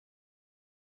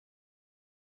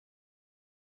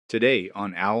Today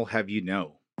on Owl Have You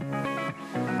Know.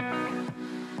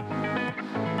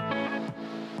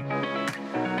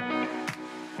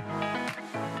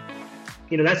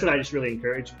 That's what I just really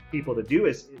encourage people to do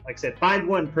is, like I said, find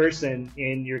one person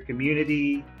in your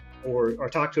community or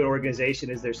talk to an organization.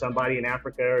 Is there somebody in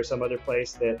Africa or some other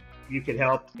place that you could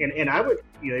help? And I would,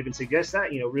 even suggest that,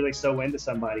 really sew into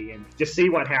somebody and just see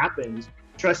what happens.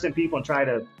 Trust in people and try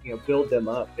to, build them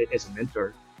up as a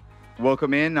mentor.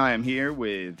 Welcome in. I am here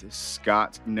with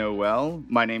Scott Noel.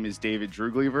 My name is David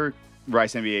Druglever,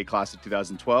 Rice MBA class of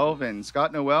 2012, and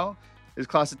Scott Noel is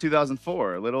class of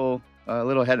 2004. A little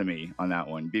ahead of me on that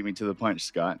one. Beat me to the punch,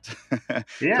 Scott.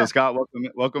 Yeah. So Scott,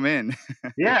 welcome in.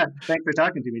 Yeah. Thanks for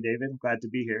talking to me, David. I'm glad to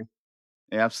be here.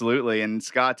 Yeah, absolutely. And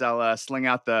Scott, I'll sling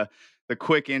out the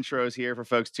quick intros here for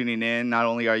folks tuning in. Not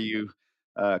only are you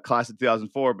class of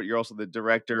 2004, but you're also the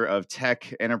director of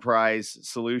tech enterprise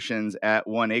solutions at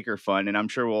One Acre Fund. And I'm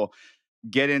sure we'll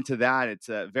get into that. It's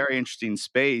a very interesting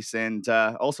space. And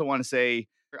also want to say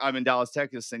I'm in Dallas,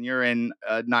 Texas, and you're in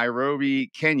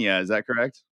Nairobi, Kenya. Is that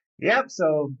correct? Yep.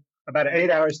 So about 8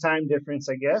 hours time difference,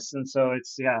 I guess. And so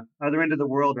it's, other end of the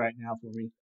world right now for me.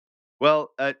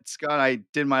 Well, Scott, I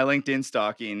did my LinkedIn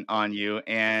stalking on you,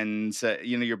 and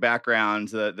your background,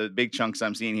 the big chunks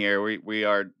I'm seeing here. We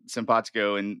are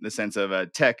simpatico in the sense of a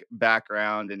tech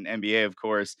background and MBA, of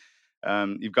course.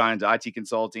 You've gone into IT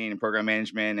consulting and program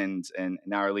management, and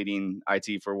now are leading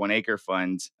IT for One Acre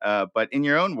Fund. But in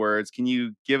your own words, can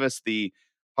you give us the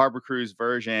Harbor Cruise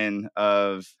version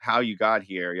of how you got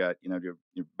here? Your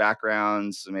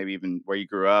backgrounds, maybe even where you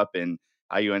grew up, and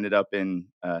how you ended up in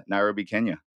Nairobi,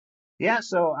 Kenya. Yeah,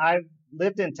 so I've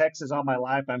lived in Texas all my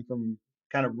life. I'm from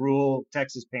kind of rural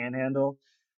Texas Panhandle,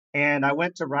 and I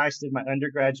went to Rice, did my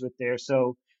undergraduate there.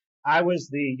 So I was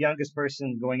the youngest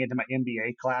person going into my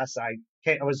MBA class. I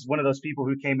was one of those people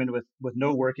who came in with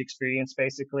no work experience.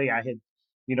 Basically, I had,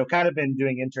 kind of been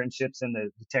doing internships in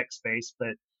the tech space,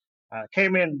 but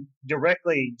came in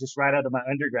directly just right out of my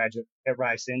undergraduate at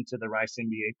Rice into the Rice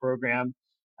MBA program.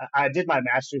 I did my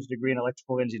master's degree in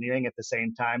electrical engineering at the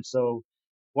same time. So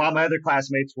while my other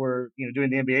classmates were, doing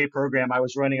the MBA program, I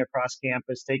was running across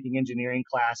campus, taking engineering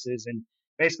classes and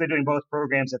basically doing both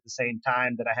programs at the same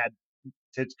time that I had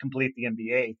to complete the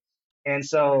MBA. And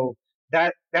so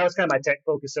that was kind of my tech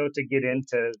focus. So to get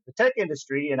into the tech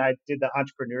industry, and I did the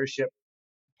entrepreneurship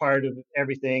part of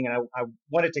everything. And I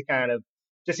wanted to kind of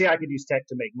just see how I could use tech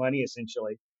to make money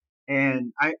essentially.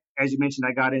 And as you mentioned,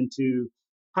 I got into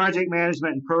project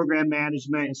management and program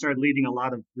management and started leading a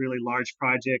lot of really large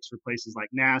projects for places like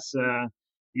NASA,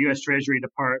 U.S. Treasury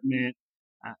Department,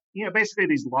 basically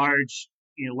these large,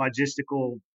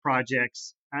 logistical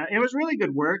projects. It was really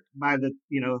good work. By the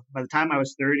time I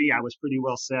was 30, I was pretty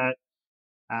well set.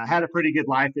 Had a pretty good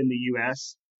life in the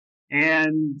U.S.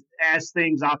 And as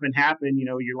things often happen,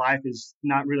 your life is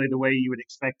not really the way you would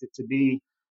expect it to be.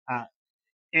 Uh,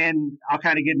 and I'll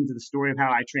kind of get into the story of how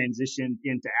I transitioned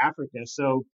into Africa.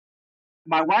 So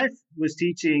my wife was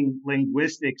teaching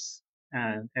linguistics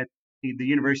at the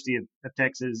University of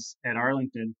Texas at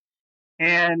Arlington.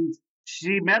 And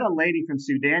she met a lady from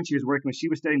Sudan she was working with. She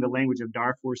was studying the language of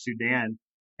Darfur, Sudan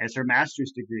as her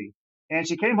master's degree. And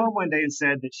she came home one day and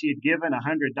said that she had given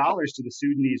 $100 to the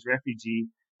Sudanese refugee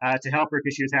to help her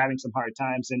because she was having some hard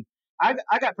times. And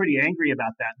I got pretty angry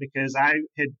about that because I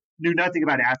had knew nothing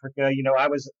about Africa. I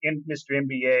was Mr.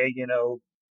 MBA,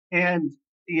 and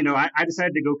I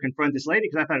decided to go confront this lady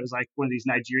because I thought it was like one of these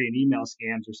Nigerian email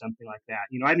scams or something like that.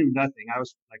 I knew nothing. I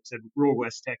was, like I said, rural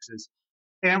West Texas.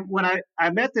 And when I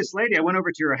met this lady, I went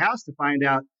over to her house to find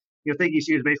out, thinking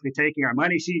she was basically taking our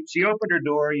money. She opened her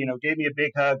door, gave me a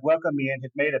big hug, welcomed me in, had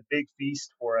made a big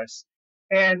feast for us.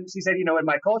 And she said, in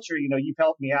my culture, you've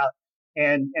helped me out.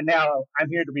 And now I'm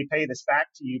here to repay this back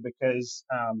to you because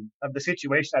of the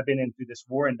situation I've been in through this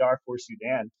war in Darfur,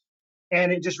 Sudan.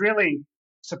 And it just really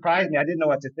surprised me. I didn't know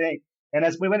what to think. And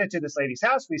as we went into this lady's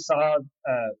house, we saw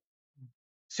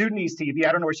Sudanese TV.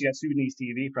 I don't know where she got Sudanese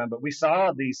TV from, but we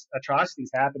saw these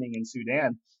atrocities happening in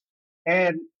Sudan.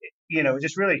 And, it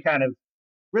just really kind of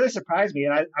really surprised me.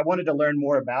 And I wanted to learn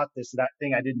more about that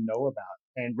thing I didn't know about,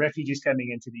 and refugees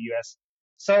coming into the U.S.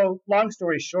 So long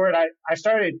story short, I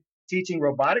started teaching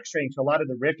robotics training to a lot of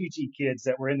the refugee kids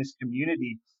that were in this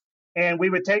community. And we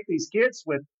would take these kids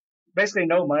with basically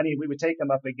no money. We would take them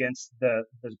up against the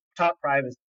top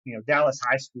private, Dallas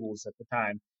high schools at the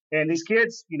time. And these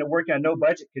kids, working on no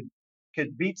budget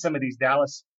could beat some of these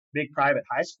Dallas big private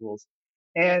high schools.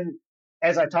 And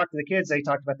as I talked to the kids, they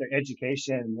talked about their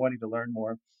education and wanting to learn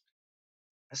more.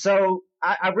 So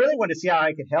I really wanted to see how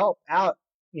I could help out,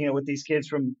 with these kids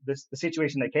from the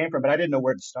situation they came from, but I didn't know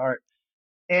where to start.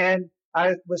 And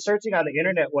I was searching on the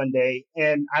internet one day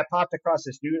and I popped across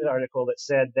this news article that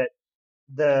said that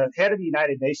the head of the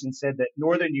United Nations said that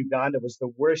northern Uganda was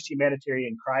the worst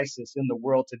humanitarian crisis in the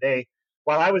world today.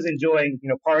 While I was enjoying,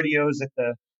 partios at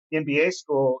the MBA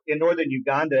school in northern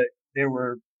Uganda, there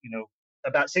were,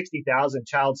 about 60,000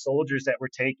 child soldiers that were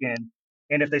taken.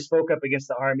 And if they spoke up against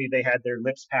the army, they had their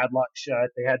lips padlocked shut.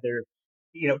 They had their,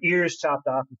 ears chopped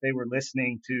off if they were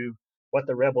listening to what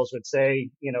the rebels would say,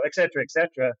 et cetera, et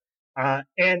cetera.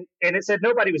 And it said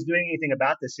nobody was doing anything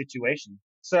about this situation.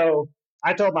 So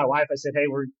I told my wife, I said, hey,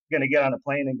 we're going to get on a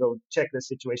plane and go check this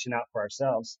situation out for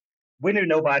ourselves. We knew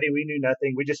nobody. We knew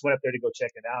nothing. We just went up there to go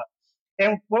check it out.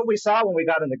 And what we saw when we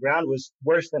got on the ground was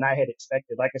worse than I had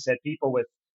expected. Like I said, people with,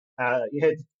 you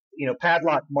had,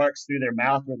 padlock marks through their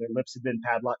mouth where their lips had been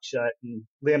padlocked shut and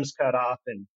limbs cut off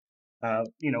and,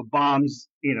 bombs,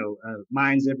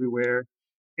 mines everywhere.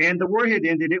 And the war had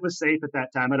ended. It was safe at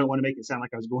that time. I don't want to make it sound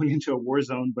like I was going into a war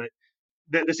zone, but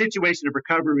the situation of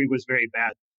recovery was very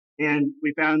bad. And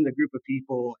we found a group of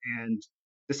people and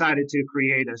decided to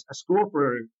create a school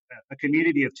for a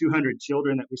community of 200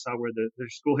 children that we saw where their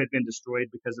school had been destroyed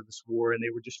because of this war and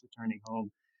they were just returning home.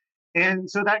 And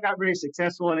so that got very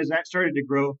successful. And as that started to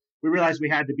grow, we realized we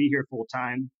had to be here full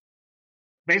time.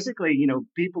 Basically,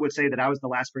 people would say that I was the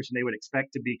last person they would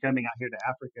expect to be coming out here to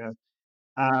Africa.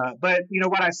 But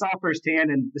what I saw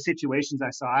firsthand and the situations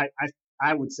I saw,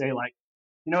 I would say like,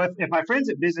 if my friends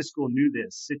at business school knew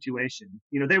this situation,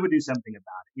 they would do something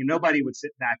about it. Nobody would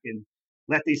sit back and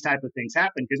let these type of things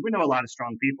happen because we know a lot of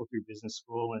strong people through business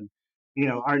school and,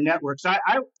 our network. So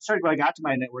I started going out to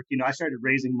my network, I started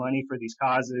raising money for these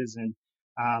causes and,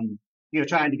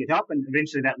 trying to get help. And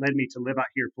eventually that led me to live out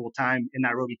here full time in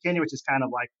Nairobi, Kenya, which is kind of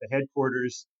like the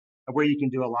headquarters of where you can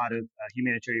do a lot of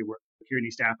humanitarian work here in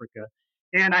East Africa.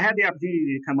 And I had the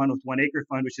opportunity to come on with One Acre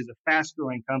Fund, which is a fast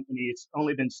growing company. It's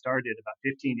only been started about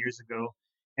 15 years ago.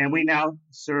 And we now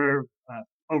serve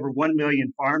over 1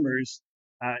 million farmers.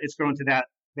 It's grown to that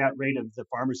rate of the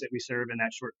farmers that we serve in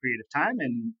that short period of time.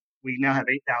 And we now have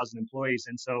 8,000 employees.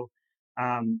 And so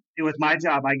with my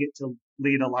job, I get to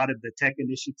lead a lot of the tech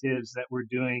initiatives that we're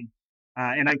doing.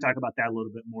 And I can talk about that a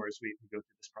little bit more as we go through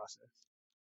this process.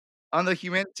 On the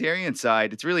humanitarian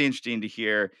side, it's really interesting to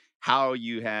hear how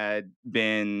you had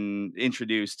been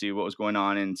introduced to what was going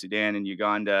on in Sudan and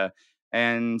Uganda.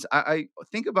 And I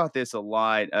think about this a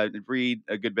lot. I read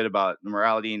a good bit about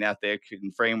morality and ethic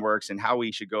and frameworks and how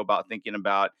we should go about thinking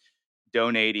about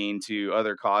donating to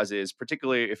other causes,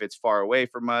 particularly if it's far away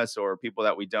from us or people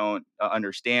that we don't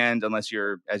understand, unless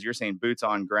you're, as you're saying, boots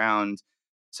on ground.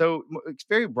 So,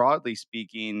 very broadly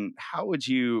speaking, how would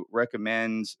you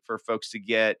recommend for folks to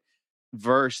get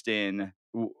versed in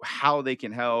how they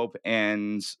can help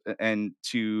and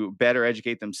to better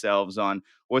educate themselves on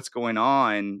what's going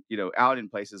on, out in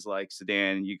places like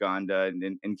Sudan, Uganda,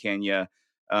 and Kenya,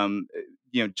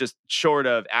 just short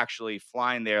of actually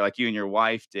flying there like you and your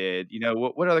wife did,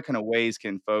 what other kind of ways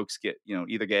can folks get,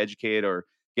 either get educated or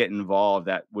get involved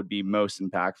that would be most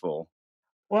impactful?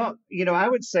 Well, I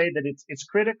would say that it's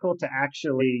critical to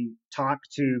actually talk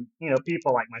to,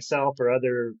 people like myself or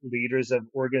other leaders of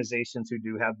organizations who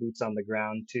do have boots on the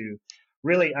ground to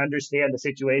really understand the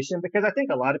situation because I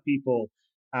think a lot of people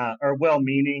are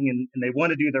well-meaning and they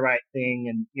want to do the right thing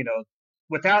and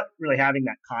without really having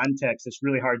that context, it's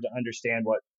really hard to understand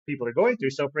what people are going through.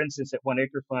 So, for instance, at One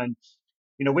Acre Fund,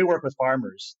 we work with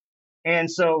farmers.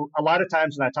 And so a lot of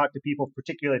times when I talk to people,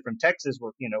 particularly from Texas,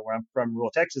 where I'm from,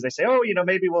 rural Texas, they say, oh,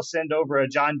 maybe we'll send over a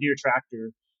John Deere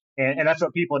tractor. And that's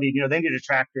what people need. They need a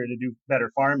tractor to do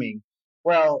better farming.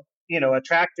 Well, a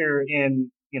tractor in,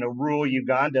 rural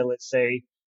Uganda, let's say,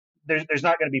 there's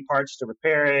not going to be parts to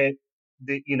repair it.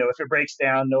 If it breaks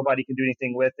down, nobody can do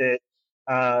anything with it.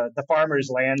 The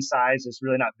farmer's land size is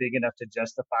really not big enough to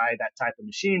justify that type of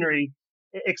machinery,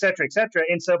 et cetera, et cetera.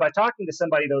 And so by talking to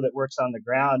somebody though that works on the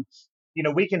ground,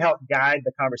 we can help guide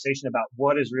the conversation about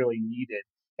what is really needed.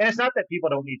 And it's not that people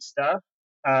don't need stuff,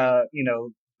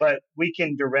 but we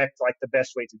can direct like the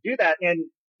best way to do that. And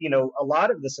a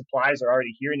lot of the supplies are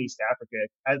already here in East Africa.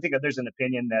 I think that there's an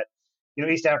opinion that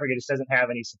East Africa just doesn't have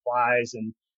any supplies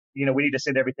and we need to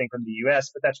send everything from the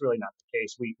US, but that's really not the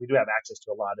case. We do have access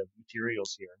to a lot of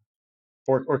materials here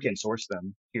or can source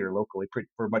them here locally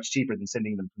for much cheaper than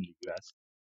sending them from the US.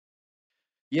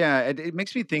 Yeah, it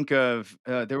makes me think of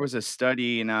there was a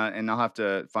study, and I'll have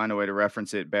to find a way to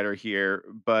reference it better here.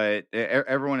 But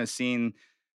everyone has seen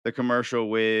the commercial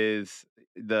with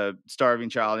the starving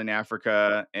child in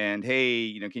Africa, and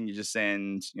hey, can you just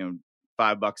send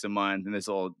 $5 a month, and this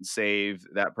will save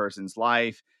that person's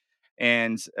life?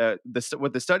 And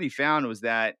what the study found was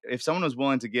that if someone was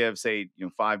willing to give, say,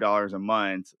 $5 a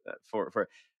month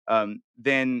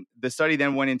then the study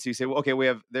then went into say, well, okay,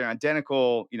 they're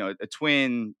identical, a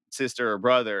twin sister or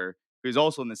brother who's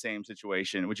also in the same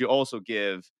situation. Would you also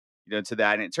give, to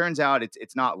that? And it turns out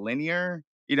it's not linear.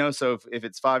 So if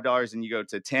it's $5 and you go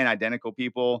to 10 identical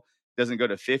people, it doesn't go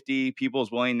to 50.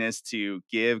 People's willingness to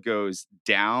give goes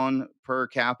down per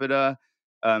capita,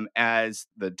 as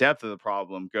the depth of the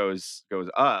problem goes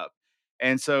up.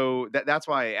 And so that's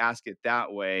why I ask it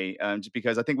that way, just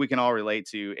because I think we can all relate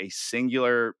to a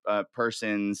singular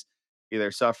person's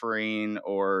either suffering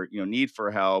or need for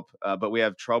help, but we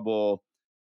have trouble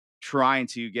trying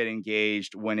to get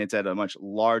engaged when it's at a much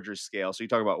larger scale. So you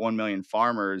talk about 1 million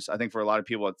farmers. I think for a lot of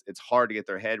people, it's hard to get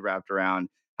their head wrapped around,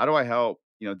 how do I help,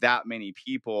 that many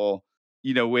people,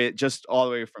 with just all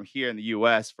the way from here in the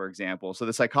US, for example. So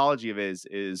the psychology of it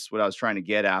is what I was trying to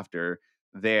get after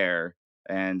there.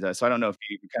 And so I don't know if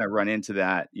you kind of run into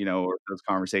that, or if those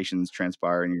conversations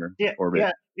transpire in your Yeah, orbit.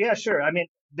 yeah, yeah, sure. I mean,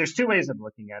 there's two ways of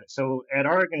looking at it. So at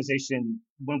our organization,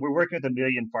 when we're working with 1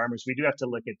 million farmers, we do have to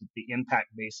look at the impact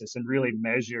basis and really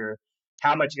measure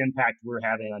how much impact we're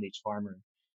having on each farmer.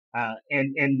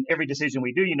 And every decision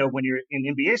we do, when you're in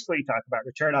MBA school, you talk about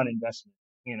return on investment,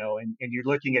 and you're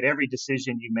looking at every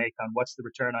decision you make on what's the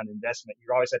return on investment.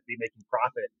 You always have to be making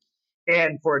profit.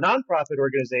 And for a nonprofit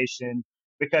organization,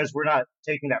 because we're not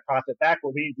taking that profit back,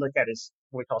 what we look at is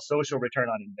what we call social return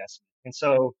on investment. And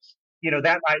so,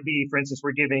 that might be, for instance,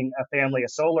 we're giving a family a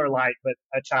solar light, but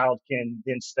a child can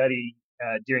then study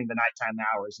during the nighttime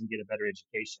hours and get a better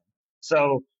education.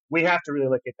 So we have to really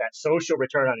look at that social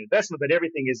return on investment, but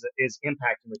everything is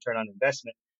impact and return on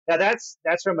investment. Now that's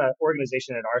from an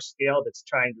organization at our scale that's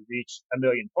trying to reach 1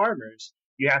 million farmers.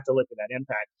 You have to look at that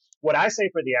impact. What I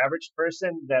say for the average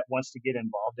person that wants to get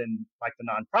involved in like the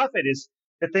nonprofit is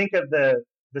to think of the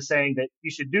saying that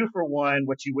you should do for one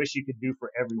what you wish you could do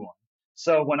for everyone.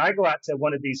 So when I go out to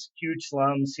one of these huge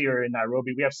slums here in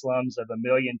Nairobi, we have slums of 1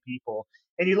 million people,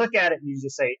 and you look at it and you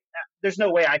just say, "There's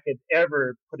no way I could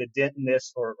ever put a dent in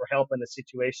this or help in this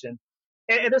situation."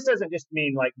 And this doesn't just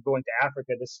mean like going to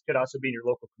Africa. This could also be in your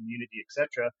local community,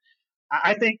 etc.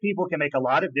 I think people can make a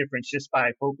lot of difference just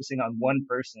by focusing on one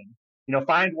person.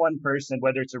 Find one person,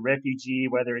 whether it's a refugee,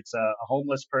 whether it's a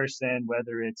homeless person,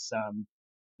 whether it's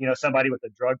somebody with a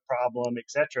drug problem,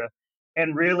 etc.,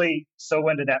 and really sow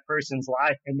into that person's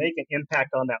life and make an impact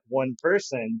on that one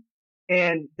person.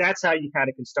 And that's how you kind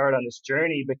of can start on this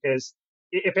journey, because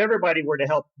if everybody were to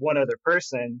help one other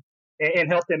person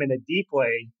and help them in a deep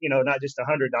way, not just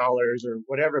 $100 or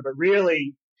whatever, but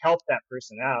really help that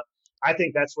person out, I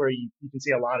think that's where you can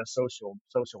see a lot of social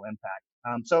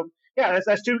impact. So yeah,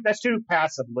 that's two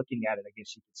paths of looking at it, I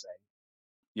guess you could say.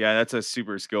 Yeah, that's a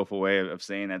super skillful way of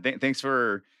saying that. Thanks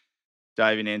for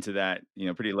diving into that,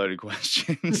 pretty loaded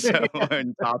question. So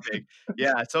on topic,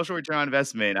 yeah, social return on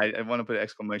investment. I want to put an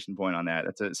exclamation point on that.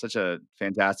 That's such a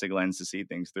fantastic lens to see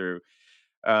things through.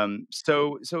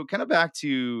 So kind of back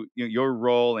to your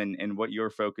role and what you're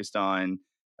focused on.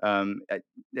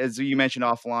 As you mentioned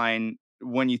offline,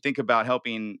 when you think about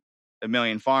helping 1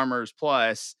 million farmers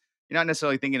plus, you're not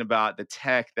necessarily thinking about the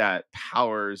tech that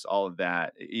powers all of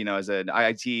that. As an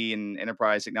IT and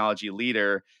enterprise technology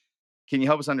leader, can you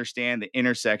help us understand the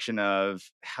intersection of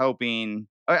helping?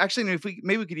 Actually, no, if we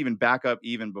maybe we could even back up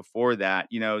even before that.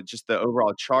 Just the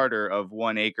overall charter of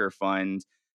 1 Acre Fund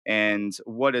and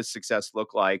what does success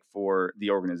look like for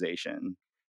the organization?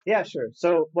 Yeah, sure.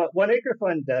 So what 1 Acre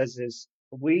Fund does is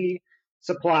we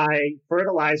supply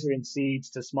fertilizer and seeds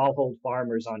to smallhold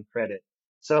farmers on credit.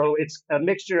 So it's a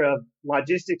mixture of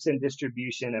logistics and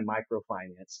distribution and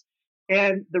microfinance.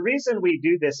 And the reason we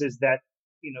do this is that,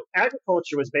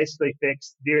 agriculture was basically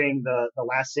fixed during the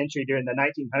last century, during the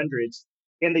 1900s.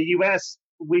 In the US,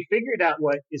 we figured out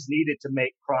what is needed to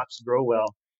make crops grow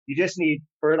well. You just need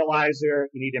fertilizer,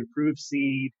 you need improved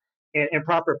seed, and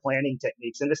proper planting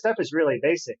techniques. And this stuff is really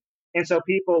basic. And so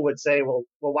people would say, well,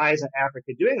 why isn't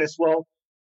Africa doing this? Well,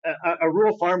 a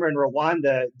rural farmer in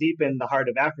Rwanda, deep in the heart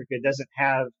of Africa, doesn't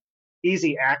have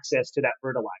easy access to that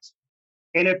fertilizer.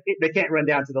 And if they can't run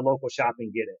down to the local shop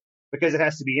and get it because it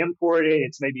has to be imported,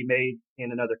 it's maybe made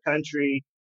in another country.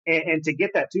 And to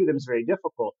get that to them is very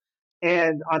difficult.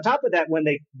 And on top of that, when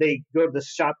they go to the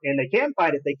shop and they can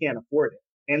find it, they can't afford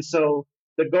it. And so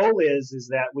the goal is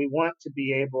that we want to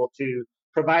be able to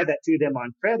provide that to them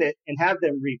on credit and have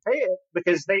them repay it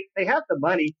because they have the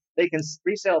money. They can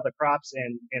resell the crops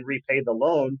and repay the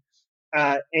loan.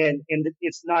 And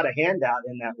it's not a handout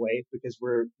in that way because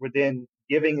we're then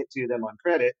giving it to them on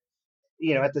credit.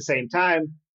 At the same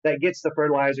time, that gets the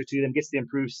fertilizer to them, gets the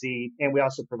improved seed, and we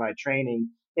also provide training.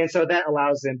 And so that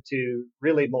allows them to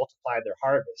really multiply their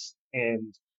harvest.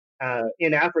 And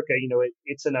in Africa,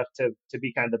 it's enough to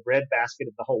be kind of the breadbasket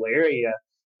of the whole area.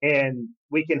 And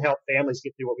we can help families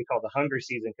get through what we call the hunger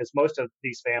season, because most of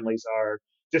these families are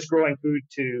just growing food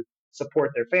to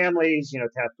support their families, to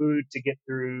have food to get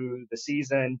through the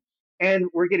season. And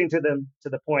we're getting to them to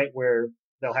the point where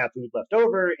they'll have food left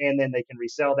over, and then they can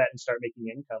resell that and start making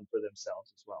income for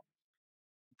themselves as well.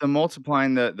 The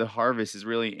multiplying the harvest is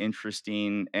really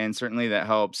interesting, and certainly that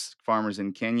helps farmers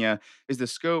in Kenya. Is the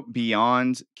scope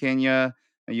beyond Kenya?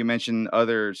 You mentioned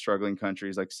other struggling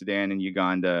countries like Sudan and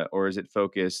Uganda, or is it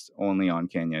focused only on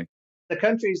Kenya? The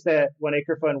countries that One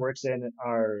Acre Fund works in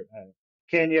are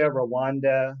Kenya,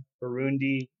 Rwanda,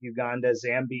 Burundi, Uganda,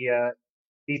 Zambia,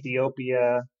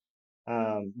 Ethiopia,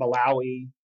 Malawi.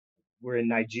 We're in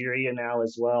Nigeria now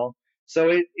as well.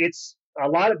 So it's a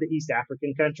lot of the East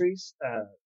African countries,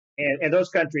 and those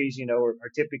countries, are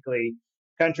typically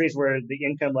countries where the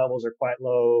income levels are quite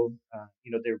low.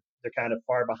 They're kind of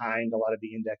far behind a lot of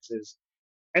the indexes,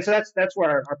 and so that's where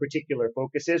our particular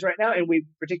focus is right now. And we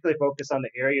particularly focus on the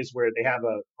areas where they have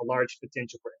a large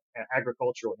potential for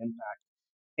agricultural impact.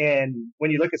 And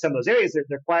when you look at some of those areas,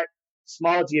 they're quite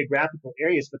small geographical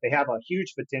areas, but they have a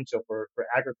huge potential for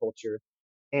agriculture.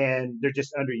 And they're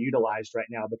just underutilized right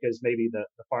now because maybe the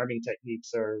farming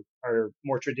techniques are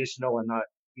more traditional and not,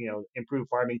 improved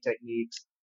farming techniques.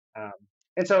 Um,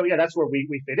 and so, yeah, that's where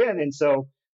we fit in. And so,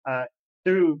 uh,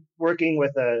 through working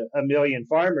with a million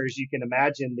farmers, you can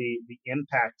imagine the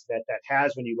impact that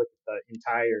has when you look at the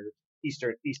entire East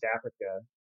Africa.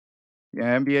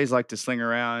 Yeah, MBAs like to sling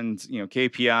around,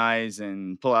 KPIs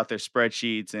and pull out their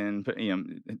spreadsheets and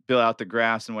fill out the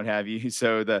graphs and what have you.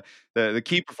 So the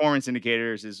key performance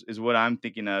indicators is what I'm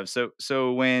thinking of.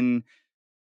 So when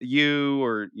you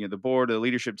or the board or the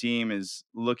leadership team is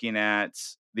looking at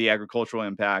the agricultural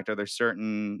impact, are there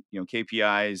certain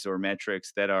KPIs or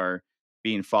metrics that are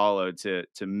being followed to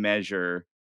measure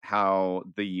how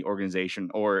the organization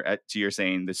or to your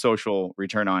saying the social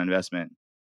return on investment?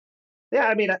 Yeah,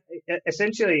 I mean,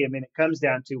 essentially, I mean, it comes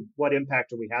down to what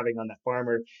impact are we having on that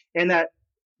farmer, and that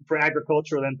for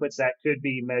agricultural inputs that could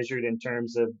be measured in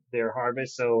terms of their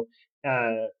harvest. So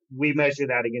we measure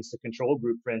that against a control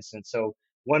group, for instance. So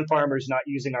one farmer is not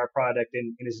using our product,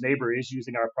 and his neighbor is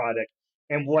using our product,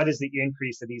 and what is the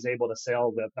increase that he's able to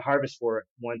sell the harvest for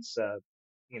once the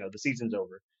season's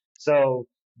over. So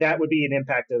that would be an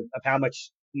impact of how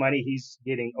much money he's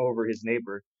getting over his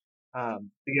neighbor.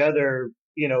 The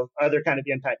other kind of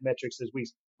impact metrics is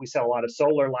we sell a lot of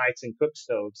solar lights and cook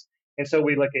stoves, and so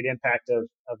we look at impact of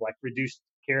like reduced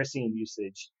kerosene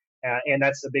usage, and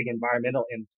that's a big environmental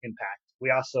impact. We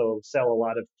also sell a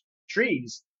lot of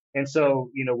trees, and so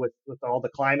with all the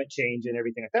climate change and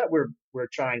everything like that, we're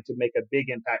trying to make a big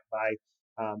impact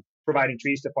by providing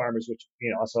trees to farmers, which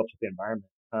also helps with the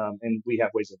environment. And we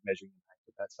have ways of measuring impact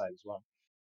with that side as well.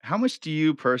 How much do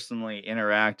you personally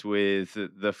interact with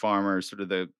the farmers, sort of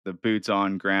the boots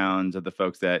on ground of the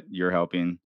folks that you're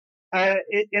helping?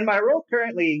 In my role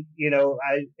currently,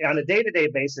 I on a day-to-day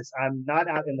basis, I'm not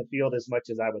out in the field as much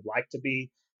as I would like to be.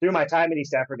 Through my time in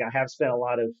East Africa, I have spent a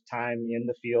lot of time in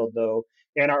the field, though,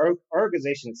 and our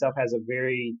organization itself has a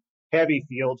very heavy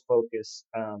field focus.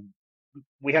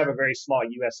 We have a very small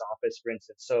U.S. office, for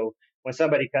instance. So when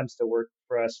somebody comes to work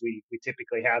for us, we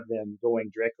typically have them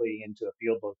going directly into a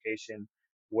field location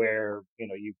where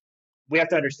we have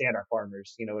to understand our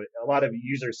farmers. A lot of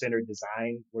user-centered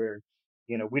design where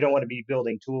we don't want to be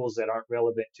building tools that aren't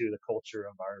relevant to the culture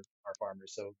of our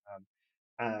farmers. So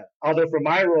although for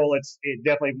my role, it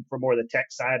definitely for more the tech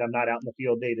side. I'm not out in the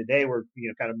field day to day. We're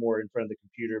kind of more in front of the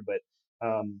computer, but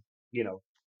you know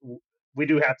we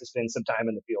do have to spend some time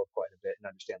in the field quite a bit and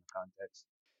understand the context.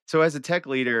 So as a tech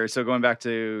leader, so going back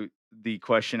to the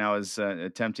question I was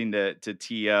attempting to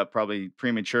tee up probably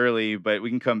prematurely, but we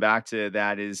can come back to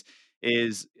that is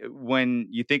when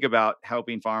you think about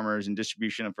helping farmers and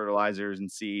distribution of fertilizers and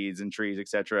seeds and trees, et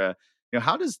cetera,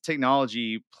 how does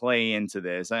technology play into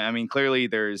this? I mean, clearly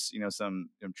there's, some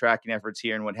tracking efforts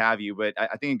here and what have you, but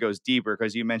I think it goes deeper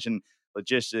because you mentioned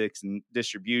logistics and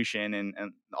distribution and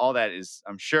all that is,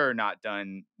 I'm sure, not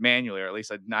done manually, or at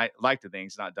least I'd not like to think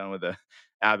it's not done with a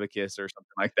abacus or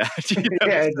something like that.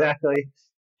 Yeah, So exactly.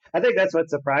 I think that's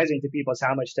what's surprising to people is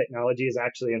how much technology is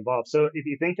actually involved. So if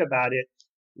you think about it,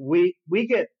 we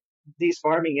get these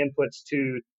farming inputs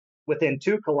to within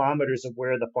 2 kilometers of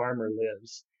where the farmer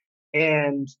lives,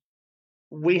 and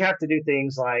we have to do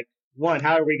things like one,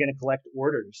 how are we going to collect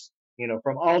orders,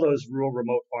 from all those rural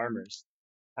remote farmers?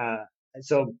 And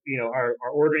so, our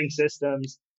ordering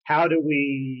systems, how do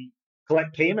we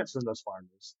collect payments from those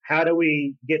farmers? How do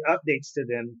we get updates to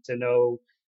them to know,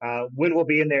 when we'll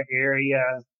be in their area,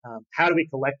 how do we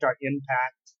collect our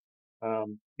impact, how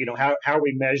are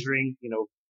we measuring,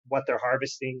 what they're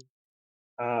harvesting.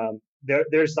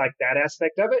 There's like that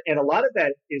aspect of it. And a lot of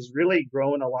that is really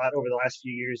grown a lot over the last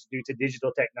few years due to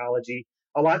digital technology.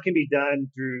 A lot can be done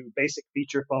through basic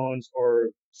feature phones, or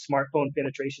smartphone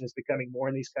penetration is becoming more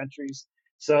in these countries.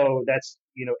 So that's,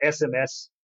 SMS,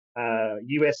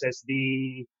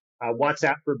 USSD,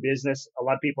 WhatsApp for business. A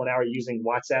lot of people now are using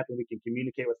WhatsApp, and we can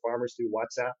communicate with farmers through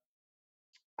WhatsApp.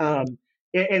 Um,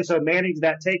 and so managing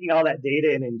that, taking all that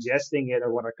data and ingesting it,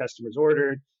 or what our customers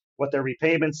ordered, what their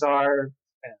repayments are,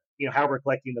 how we're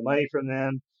collecting the money from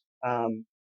them.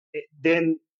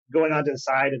 Then going on to the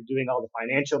side of doing all the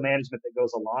financial management that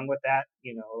goes along with that.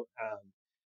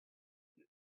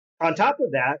 On top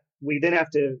of that, we then have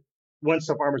to, once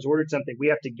the farmers ordered something, we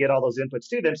have to get all those inputs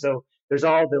to them. So there's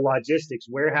all the logistics,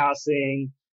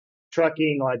 warehousing,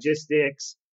 trucking,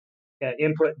 logistics,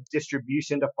 input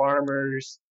distribution to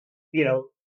farmers. You know,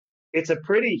 it's a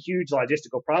pretty huge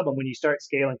logistical problem when you start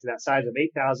scaling to that size of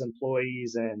 8,000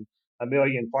 employees and a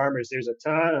million farmers. There's a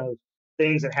ton of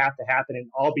things that have to happen and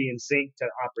all be in sync to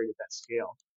operate at that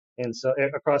scale. And so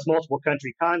across multiple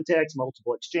country contexts,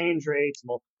 multiple exchange rates,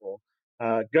 multiple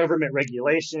government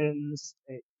regulations,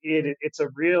 it's a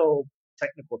real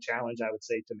technical challenge, I would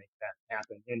say, to make that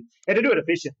happen and to do it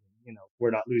efficiently.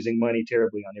 We're not losing money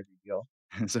terribly on every deal.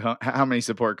 So how many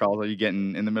support calls are you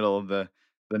getting in the middle of the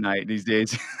night these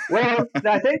days? Well,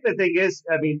 I think the thing is,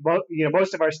 I mean,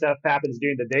 most of our stuff happens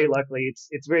during the day. Luckily,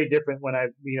 it's very different when I,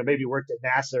 maybe worked at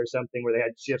NASA or something where they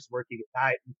had shifts working at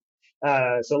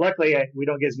night. So luckily, we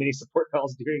don't get as many support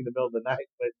calls during the middle of the night.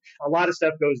 But a lot of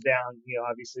stuff goes down.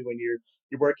 Obviously, when you're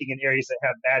working in areas that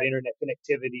have bad internet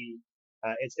connectivity,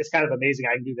 it's kind of amazing.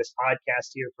 I can do this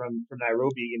podcast here from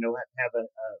Nairobi. Have a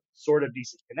sort of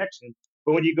decent connection.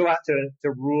 But when you go out to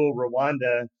rural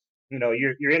Rwanda,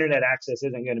 your internet access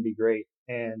isn't going to be great,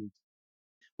 and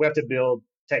we have to build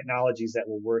technologies that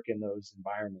will work in those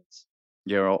environments.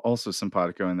 Yeah, we're also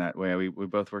simpatico in that way. We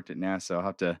both worked at NASA. I'll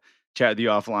have to chat with you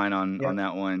offline on Yeah,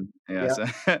 that one. Yeah. yeah,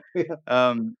 So,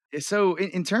 yeah. so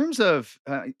in terms of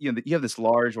you have this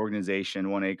large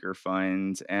organization, 1 Acre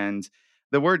Funds, and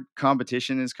the word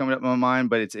competition is coming up in my mind,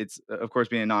 but it's of course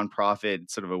being a nonprofit,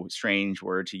 it's sort of a strange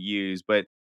word to use. But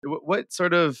what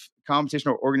sort of competition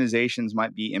or organizations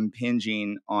might be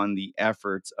impinging on the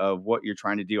efforts of what you're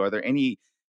trying to do? Are there any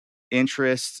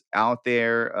interests out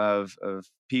there of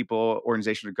people,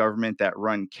 organizations, or government that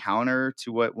run counter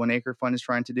to what 1 Acre Fund is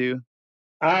trying to do?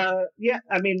 Yeah.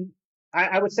 I mean,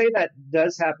 I would say that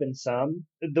does happen some.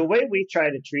 The way we try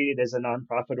to treat it as a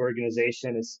nonprofit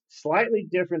organization is slightly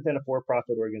different than a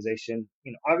for-profit organization.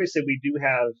 Obviously, we do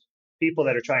have people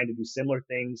that are trying to do similar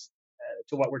things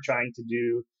to what we're trying to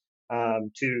do,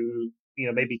 to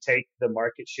maybe take the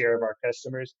market share of our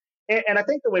customers. And I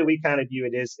think the way we kind of view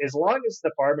it is, as long as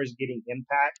the farmer's getting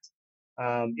impact,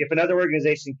 if another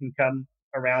organization can come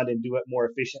around and do it more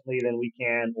efficiently than we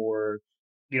can, or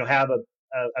have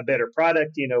a better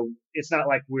product, it's not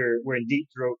like we're in deep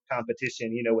throat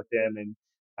competition, with them,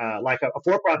 and like a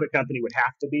for-profit company would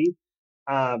have to be.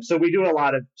 So we do a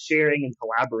lot of sharing and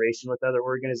collaboration with other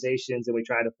organizations, and we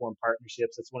try to form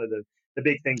partnerships. That's one of the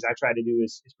big things I try to do,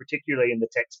 is particularly in the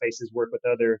tech spaces, work with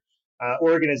other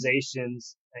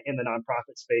organizations in the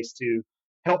nonprofit space to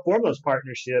help form those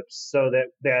partnerships, so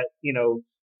that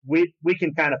we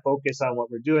can kind of focus on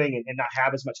what we're doing, and not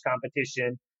have as much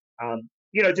competition.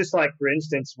 Just like, for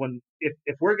instance,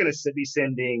 if we're going to be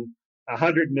sending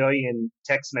 100 million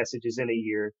text messages in a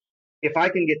year, if I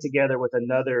can get together with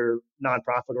another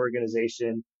nonprofit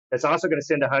organization that's also going to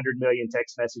send 100 million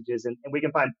text messages, and we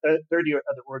can find 30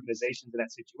 other organizations in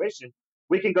that situation,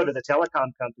 we can go to the telecom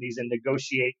companies and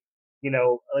negotiate,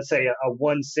 let's say a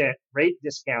 1 cent rate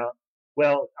discount.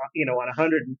 Well, on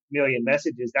 100 million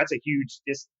messages, that's a huge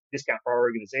discount for our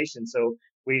organization. So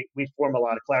we form a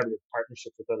lot of collaborative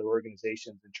partnerships with other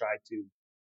organizations and try to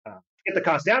get the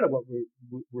cost down of what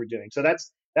we're doing. So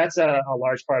that's a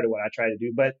large part of what I try to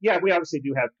do. But yeah, we obviously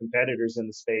do have competitors in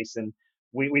the space, and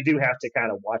we do have to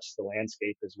kind of watch the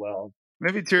landscape as well.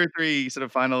 Maybe two or three sort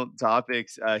of final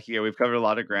topics here. We've covered a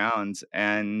lot of ground,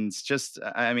 and just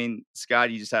I mean, Scott,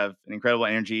 you just have an incredible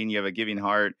energy and you have a giving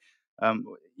heart.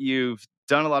 You've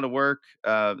done a lot of work,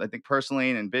 I think, personally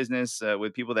and in business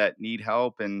with people that need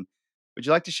help. And would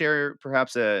you like to share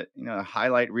perhaps a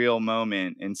highlight reel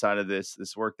moment inside of this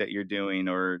work that you're doing,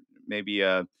 or maybe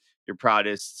your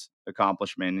proudest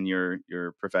accomplishment in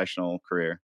your professional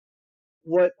career?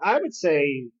 What I would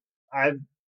say I've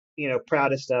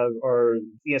proudest of, or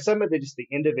some of just the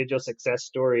individual success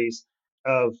stories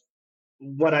of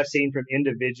what I've seen from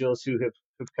individuals who've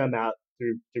come out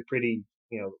through pretty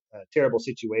terrible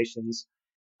situations.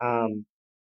 Um,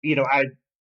 I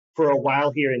for a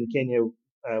while here in Kenya,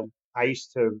 uh, I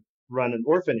used to run an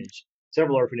orphanage,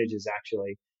 several orphanages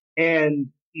actually, and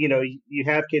you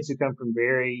have kids who come from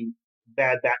very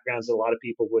bad backgrounds that a lot of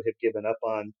people would have given up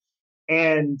on,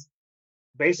 and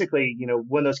basically,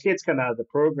 when those kids come out of the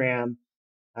program,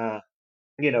 uh,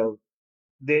 you know,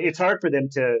 it's hard for them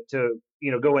to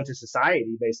go into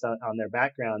society based on their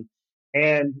background,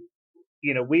 and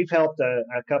we've helped a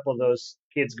couple of those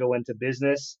kids go into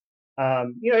business.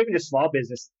 Even just small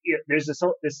business. There's this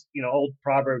old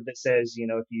proverb that says,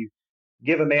 if you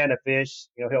give a man a fish,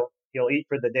 he'll eat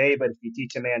for the day, but if you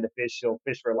teach a man to fish, he'll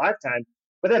fish for a lifetime.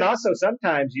 But then also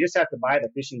sometimes you just have to buy the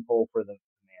fishing pole for the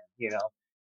man,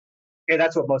 and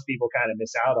that's what most people kind of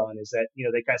miss out on is that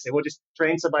they kind of say, well, just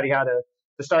train somebody how to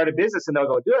start a business and they'll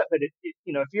go do it. But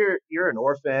if you're an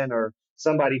orphan or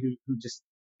somebody who just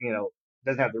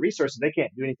doesn't have the resources, they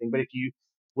can't do anything. But if you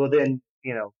will then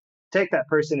take that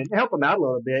person and help them out a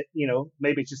little bit,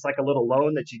 maybe it's just like a little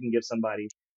loan that you can give somebody,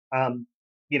 um,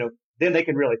 you know, then they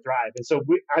can really thrive. And so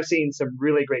I've seen some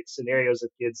really great scenarios of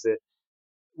kids that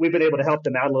we've been able to help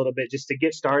them out a little bit just to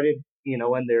get started, in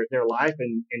their life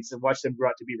and to watch them grow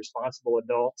up to be responsible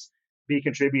adults, be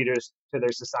contributors to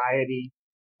their society.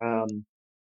 Um,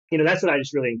 that's what I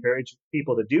just really encourage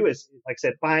people to do is, like I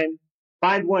said,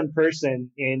 find one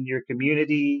person in your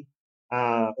community,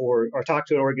 or talk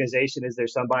to an organization. Is there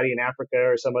somebody in Africa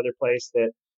or some other place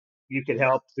that you could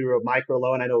help through a micro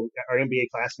loan? I know our MBA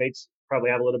classmates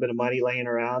probably have a little bit of money laying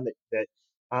around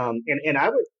and I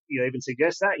would, even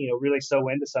suggest that, really sew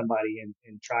into somebody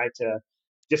and try to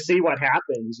just see what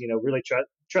happens, really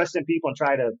trust in people and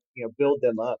try to, build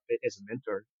them up as a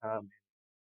mentor.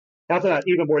 Help them out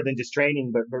even more than just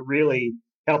training, but really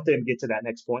help them get to that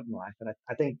next point in life. And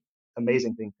I think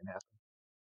amazing things can happen.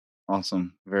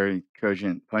 Awesome. Very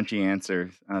cogent, punchy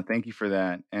answer. Thank you for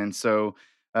that. And so,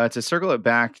 to circle it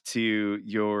back to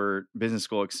your business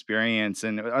school experience,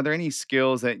 and are there any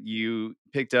skills that you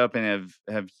picked up and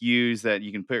have used that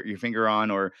you can put your finger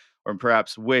on, or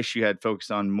perhaps wish you had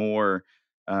focused on more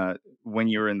when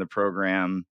you were in the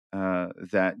program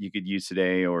that you could use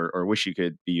today, or wish you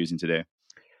could be using today?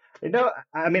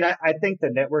 I mean, I think the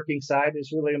networking side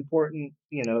is really important.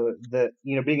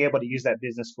 Being able to use that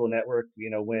business school network,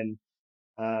 when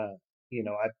uh,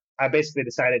 I basically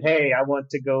decided, hey, I want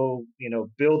to go,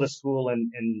 build a school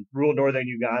in rural northern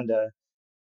Uganda.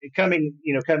 Coming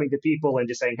to people and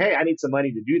just saying, hey, I need some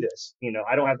money to do this.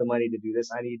 I don't have the money to do this.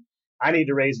 I need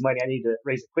to raise money. I need to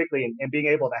raise it quickly, and being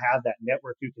able to have that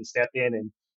network who can step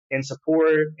in and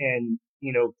support and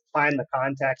find the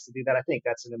contacts to do that. I think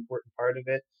that's an important part of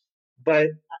it. But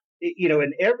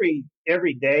in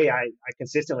every day, I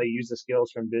consistently use the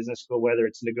skills from business school, whether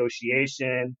it's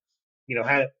negotiation,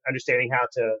 understanding how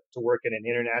to work in an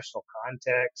international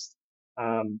context.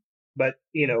 But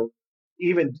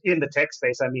even in the tech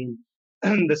space, I mean,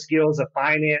 the skills of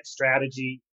finance,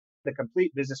 strategy, the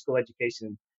complete business school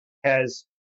education has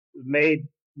made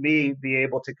me be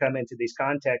able to come into these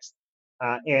contexts,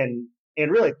 and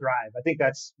really thrive. I think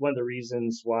that's one of the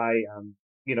reasons why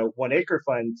One Acre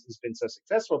Fund has been so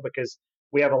successful, because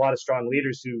we have a lot of strong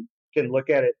leaders who can look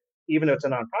at it, even though it's a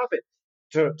nonprofit,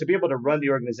 to be able to run the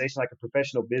organization like a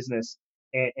professional business,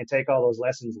 and take all those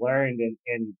lessons learned.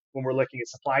 And when we're looking at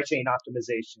supply chain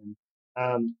optimization,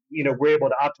 we're able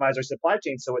to optimize our supply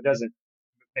chain so it doesn't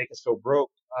make us go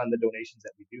broke on the donations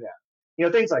that we do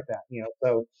have. Things like that.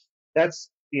 So that's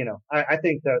I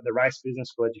think the Rice Business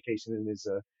School education is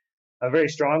a very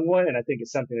strong one, and I think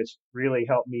it's something that's really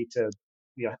helped me to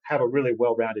have a really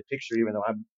well-rounded picture. Even though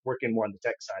I'm working more on the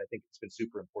tech side, I think it's been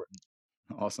super important.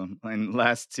 Awesome. And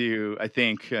last two, I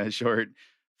think, short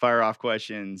fire off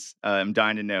questions. I'm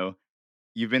dying to know.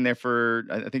 You've been there for,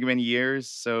 I think, many years.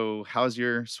 So, how's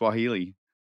your Swahili?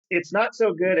 It's not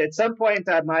so good. At some point,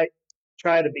 I might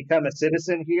try to become a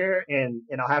citizen here, and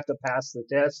I'll have to pass the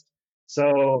test.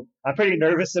 So I'm pretty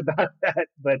nervous about that.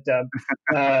 But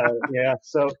yeah,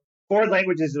 so foreign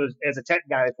languages was, as a tech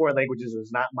guy, foreign languages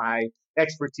was not my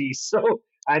expertise. So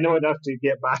I know enough to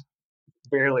get by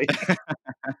barely.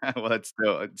 Well, it's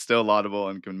still laudable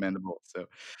and commendable. So,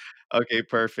 okay,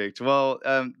 perfect. Well,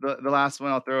 the last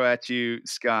one I'll throw at you,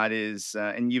 Scott, is,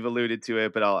 and you've alluded to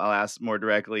it, but I'll ask more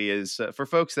directly, is for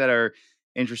folks that are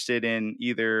interested in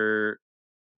either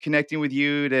connecting with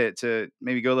you to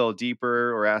maybe go a little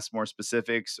deeper or ask more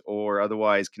specifics, or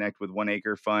otherwise connect with One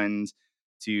Acre Fund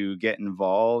to get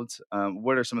involved.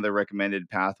 What are some of the recommended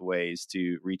pathways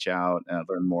to reach out,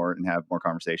 learn more, and have more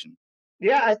conversation?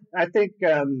 Yeah, I think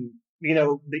the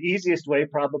easiest way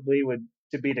probably would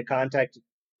to be to contact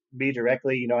me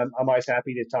directly, I'm always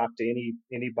happy to talk to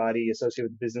anybody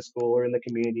associated with the business school or in the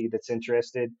community that's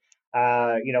interested.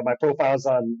 My profile's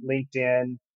on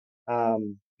LinkedIn.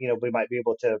 We might be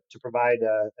able to provide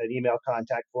an email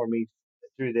contact for me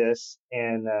through this,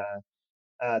 and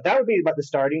that would be about the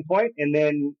starting point. And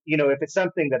then, if it's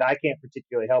something that I can't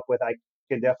particularly help with, I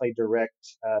can definitely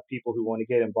direct people who want to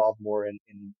get involved more in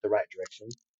the right direction.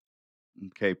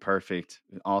 Okay, perfect.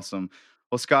 Awesome.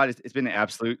 Well, Scott, it's been an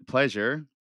absolute pleasure.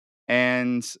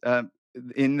 And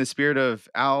in the spirit of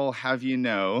I'll have you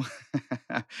know,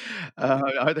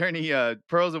 are there any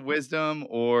pearls of wisdom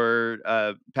or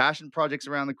passion projects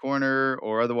around the corner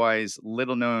or otherwise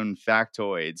little known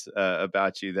factoids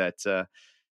about you that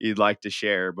you'd like to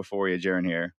share before we adjourn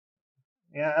here?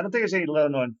 Yeah, I don't think there's any low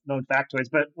known factoids,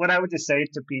 but what I would just say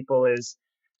to people is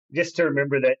just to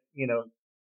remember that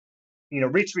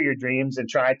reach for your dreams and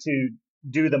try to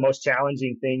do the most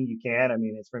challenging thing you can. I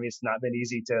mean, for me, it's not been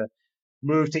easy to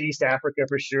move to East Africa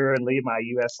for sure and leave my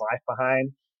U.S. life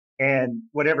behind. And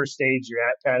whatever stage you're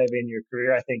at, kind of in your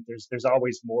career, I think there's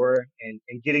always more, and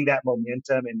getting that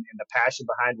momentum and the passion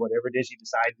behind whatever it is you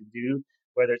decide to do,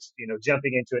 whether it's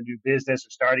jumping into a new business or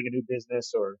starting a new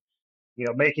business or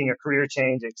making a career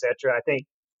change, etc. I think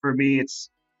for me,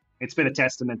 it's been a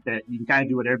testament that you can kind of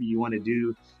do whatever you want to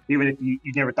do, even if you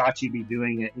never thought you'd be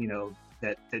doing it.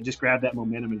 That just grab that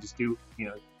momentum and just do,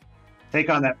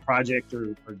 take on that project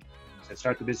or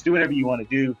start the business, do whatever you want to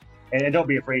do, and don't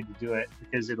be afraid to do it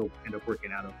because it'll end up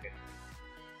working out okay.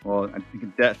 Well, I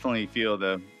can definitely feel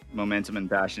the momentum and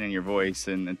passion in your voice,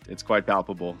 and it's quite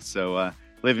palpable. So,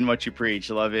 living what you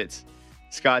preach, love it.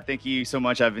 Scott, thank you so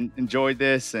much. I've enjoyed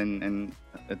this, and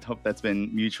I hope that's been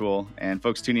mutual. And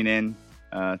folks tuning in,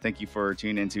 thank you for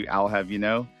tuning in to I'll Have You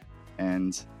Know,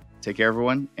 and take care,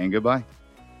 everyone, and goodbye.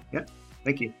 Yeah,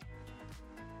 thank you.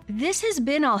 This has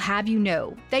been I'll Have You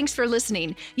Know. Thanks for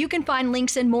listening. You can find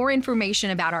links and more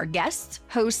information about our guests,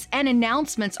 hosts, and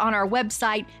announcements on our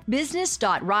website,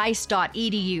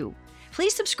 business.rice.edu.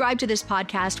 Please subscribe to this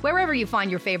podcast wherever you find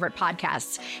your favorite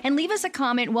podcasts and leave us a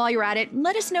comment while you're at it and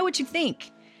let us know what you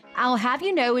think. I'll Have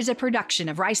You Know is a production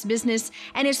of Rice Business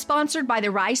and is sponsored by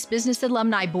the Rice Business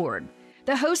Alumni Board.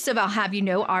 The hosts of I'll Have You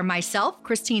Know are myself,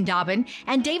 Christine Dobbin,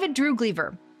 and David Drew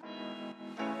Gleaver.